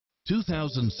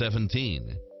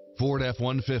2017 Ford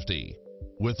F-150.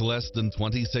 With less than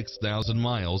 26,000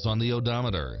 miles on the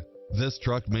odometer, this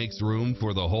truck makes room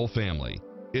for the whole family.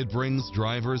 It brings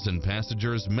drivers and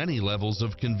passengers many levels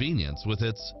of convenience with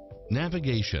its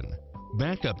navigation,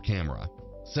 backup camera,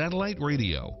 satellite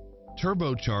radio,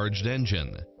 turbocharged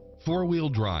engine, four-wheel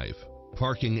drive,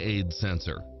 parking aid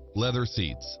sensor, leather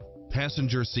seats,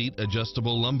 passenger seat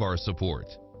adjustable lumbar support,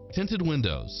 tinted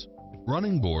windows,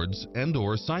 running boards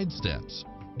and/or side steps.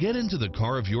 Get into the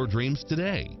car of your dreams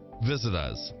today. Visit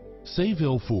us.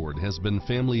 Sayville Ford has been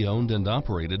family owned and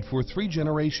operated for 3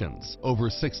 generations, over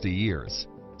 60 years.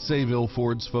 Sayville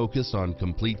Ford's focus on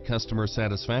complete customer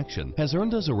satisfaction has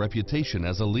earned us a reputation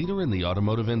as a leader in the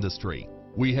automotive industry.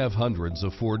 We have hundreds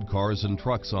of Ford cars and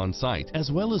trucks on site, as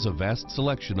well as a vast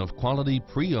selection of quality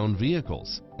pre-owned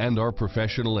vehicles. And our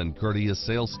professional and courteous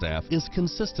sales staff is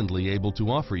consistently able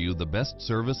to offer you the best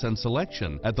service and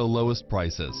selection at the lowest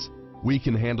prices. We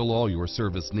can handle all your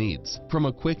service needs, from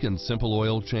a quick and simple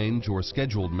oil change or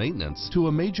scheduled maintenance to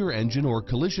a major engine or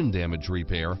collision damage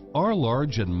repair. Our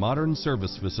large and modern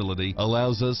service facility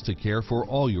allows us to care for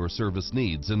all your service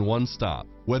needs in one stop.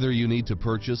 Whether you need to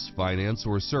purchase, finance,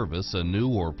 or service a new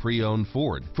or pre-owned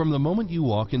Ford, from the moment you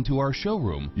walk into our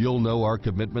showroom, you'll know our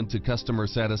commitment to customer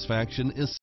satisfaction is